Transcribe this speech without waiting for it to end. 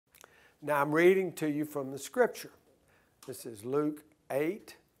Now I'm reading to you from the scripture. This is Luke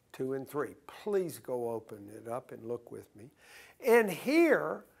 8, 2 and 3. Please go open it up and look with me. And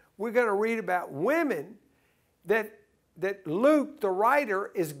here we're going to read about women that Luke, the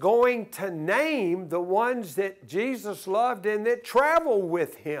writer, is going to name the ones that Jesus loved and that traveled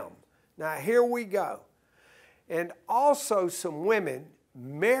with him. Now here we go. And also some women,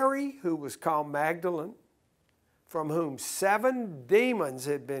 Mary, who was called Magdalene, from whom 7 demons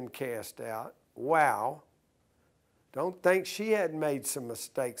had been cast out. Wow. Don't think she hadn't made some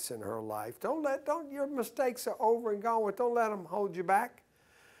mistakes in her life. Your mistakes are over and gone with. Don't let them hold you back.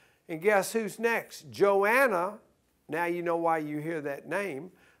 And guess who's next? Joanna. Now you know why you hear that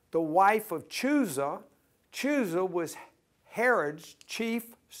name. The wife of Chuza. Chuza was Herod's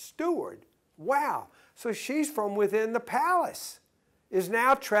chief steward. Wow. So she's from within the palace, is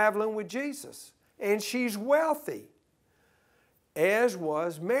now traveling with Jesus. And she's wealthy, as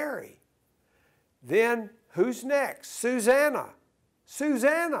was Mary. Then who's next? Susanna.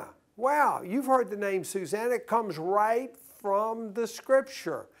 Susanna. Wow, you've heard the name Susanna. It comes right from the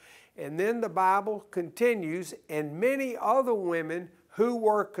scripture. And then the Bible continues, and many other women who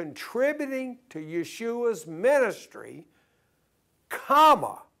were contributing to Yeshua's ministry,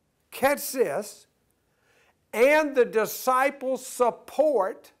 comma, catch this, and the disciples'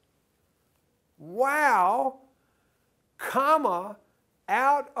 support, wow, comma,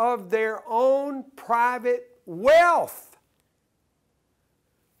 out of their own private wealth.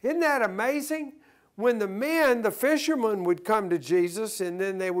 Isn't that amazing? When the men, the fishermen, would come to Jesus and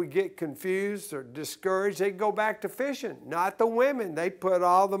then they would get confused or discouraged, they'd go back to fishing. Not the women. They put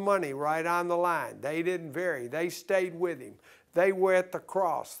all the money right on the line. They didn't vary. They stayed with him. They were at the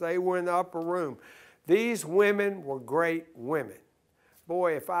cross. They were in the upper room. These women were great women.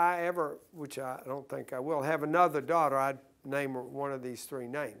 Boy, if I ever, which I don't think I will, have another daughter, I'd name her one of these 3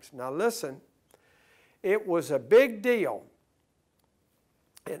 names. Now listen, it was a big deal.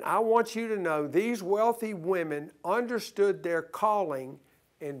 And I want you to know these wealthy women understood their calling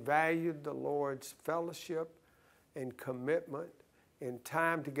and valued the Lord's fellowship and commitment and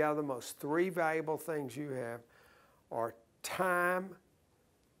time together. The most 3 valuable things you have are time,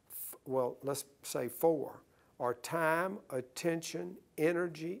 well, let's say 4, are time, attention,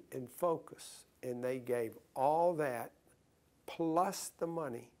 energy, and focus. And they gave all that plus the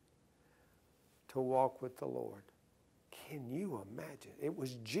money to walk with the Lord. Can you imagine? It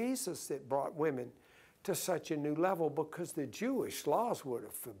was Jesus that brought women to such a new level because the Jewish laws would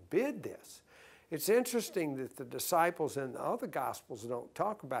have forbid this. It's interesting that the disciples in the other Gospels don't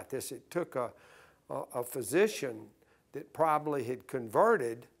talk about this. It took a physician that probably had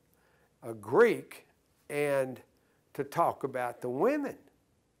converted, a Greek, and to talk about the women.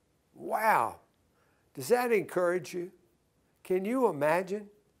 Wow. Does that encourage you? Can you imagine?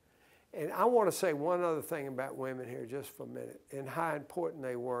 And I want to say one other thing about women here just for a minute, and how important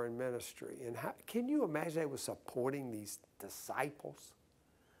they were in ministry. And how, can you imagine they were supporting these disciples?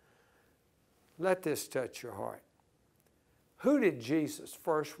 Let this touch your heart. Who did Jesus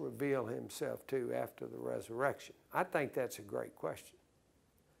first reveal himself to after the resurrection? I think that's a great question.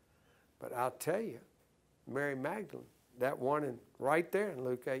 But I'll tell you, Mary Magdalene, that one right there in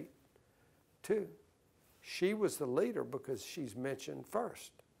Luke 8, 2, she was the leader because she's mentioned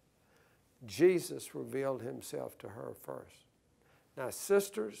first. Jesus revealed himself to her first. Now,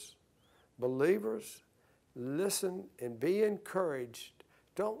 sisters, believers, listen and be encouraged.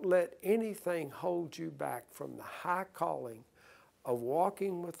 Don't let anything hold you back from the high calling of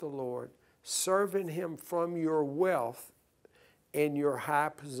walking with the Lord, serving him from your wealth and your high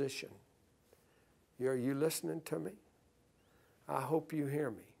position. Are you listening to me? I hope you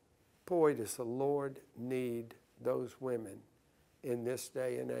hear me. Boy, does the Lord need those women in this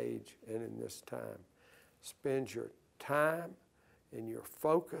day and age and in this time. Spend your time and your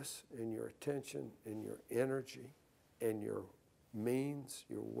focus and your attention and your energy and your means,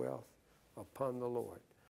 your wealth upon the Lord.